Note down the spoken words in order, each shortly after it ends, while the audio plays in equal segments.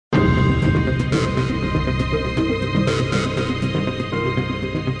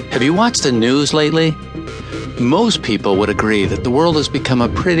Have you watched the news lately? Most people would agree that the world has become a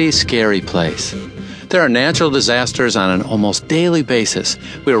pretty scary place. There are natural disasters on an almost daily basis.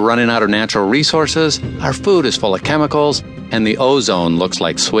 We are running out of natural resources, our food is full of chemicals, and the ozone looks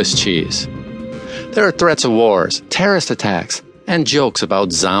like Swiss cheese. There are threats of wars, terrorist attacks, and jokes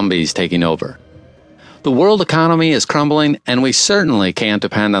about zombies taking over. The world economy is crumbling, and we certainly can't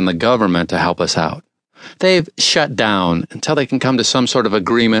depend on the government to help us out. They've shut down until they can come to some sort of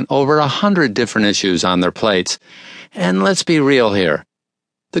agreement over 100 different issues on their plates. And let's be real here.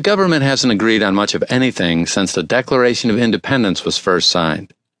 The government hasn't agreed on much of anything since the Declaration of Independence was first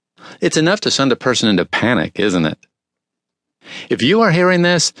signed. It's enough to send a person into panic, isn't it? If you are hearing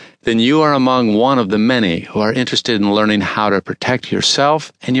this, then you are among one of the many who are interested in learning how to protect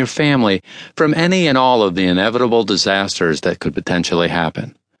yourself and your family from any and all of the inevitable disasters that could potentially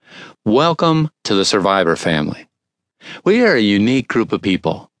happen. Welcome to the Survivor family. We are a unique group of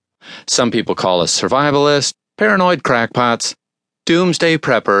people. Some people call us survivalists, paranoid crackpots, doomsday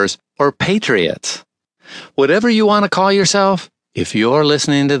preppers, or patriots. Whatever you want to call yourself, if you're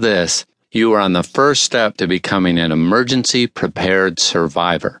listening to this, you are on the first step to becoming an emergency prepared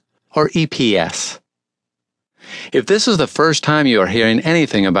survivor, or EPS. If this is the first time you are hearing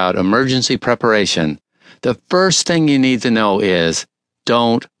anything about emergency preparation, the first thing you need to know is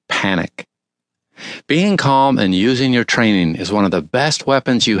don't panic. Being calm and using your training is one of the best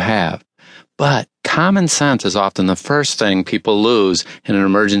weapons you have, but common sense is often the first thing people lose in an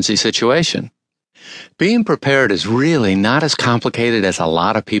emergency situation. Being prepared is really not as complicated as a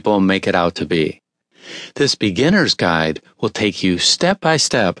lot of people make it out to be. This beginner's guide will take you step by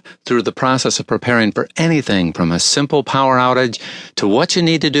step through the process of preparing for anything from a simple power outage to what you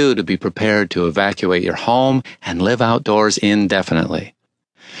need to do to be prepared to evacuate your home and live outdoors indefinitely.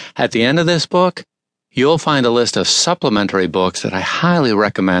 At the end of this book, you'll find a list of supplementary books that I highly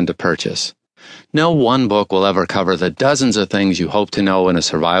recommend to purchase. No one book will ever cover the dozens of things you hope to know in a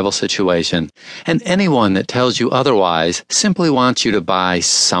survival situation, and anyone that tells you otherwise simply wants you to buy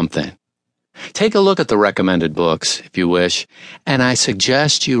something. Take a look at the recommended books, if you wish, and I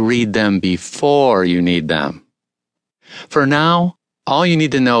suggest you read them before you need them. For now, all you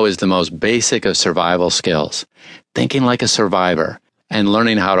need to know is the most basic of survival skills, thinking like a survivor, and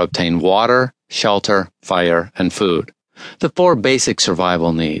learning how to obtain water, shelter, fire, and food, the 4 basic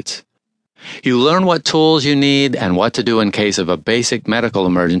survival needs. You learn what tools you need and what to do in case of a basic medical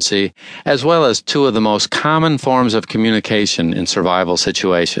emergency, as well as 2 of the most common forms of communication in survival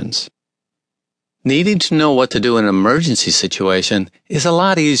situations. Needing to know what to do in an emergency situation is a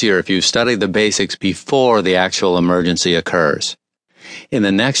lot easier if you study the basics before the actual emergency occurs. In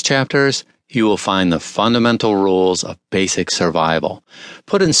the next chapters, you will find the fundamental rules of basic survival,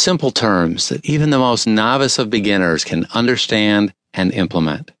 put in simple terms that even the most novice of beginners can understand and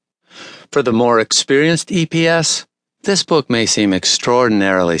implement. For the more experienced EPS, this book may seem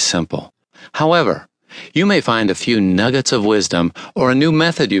extraordinarily simple. However, you may find a few nuggets of wisdom or a new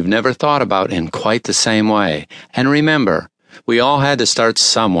method you've never thought about in quite the same way. And remember, we all had to start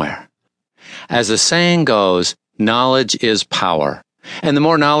somewhere. As the saying goes, knowledge is power. And the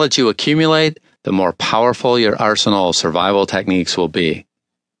more knowledge you accumulate, the more powerful your arsenal of survival techniques will be.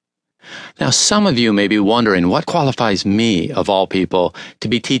 Now, some of you may be wondering what qualifies me, of all people, to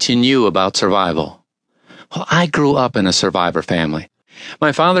be teaching you about survival. Well, I grew up in a survivor family.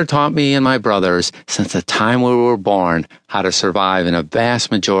 My father taught me and my brothers, since the time we were born, how to survive in a vast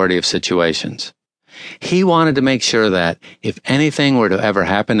majority of situations. He wanted to make sure that, if anything were to ever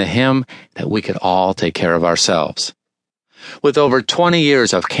happen to him, that we could all take care of ourselves. With over 20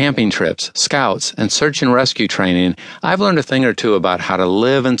 years of camping trips, scouts, and search and rescue training, I've learned a thing or two about how to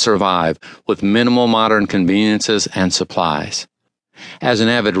live and survive with minimal modern conveniences and supplies. As an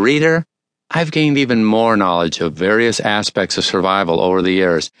avid reader, I've gained even more knowledge of various aspects of survival over the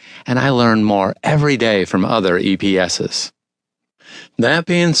years, and I learn more every day from other EPSs. That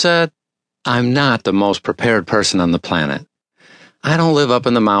being said, I'm not the most prepared person on the planet. I don't live up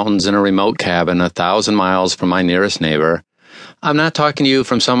in the mountains in a remote cabin 1,000 miles from my nearest neighbor. I'm not talking to you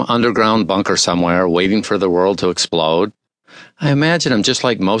from some underground bunker somewhere waiting for the world to explode. I imagine I'm just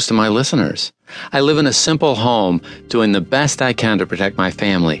like most of my listeners. I live in a simple home, doing the best I can to protect my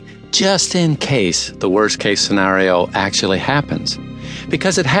family, just in case the worst-case scenario actually happens.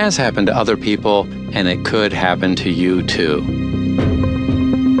 Because it has happened to other people, and it could happen to you too.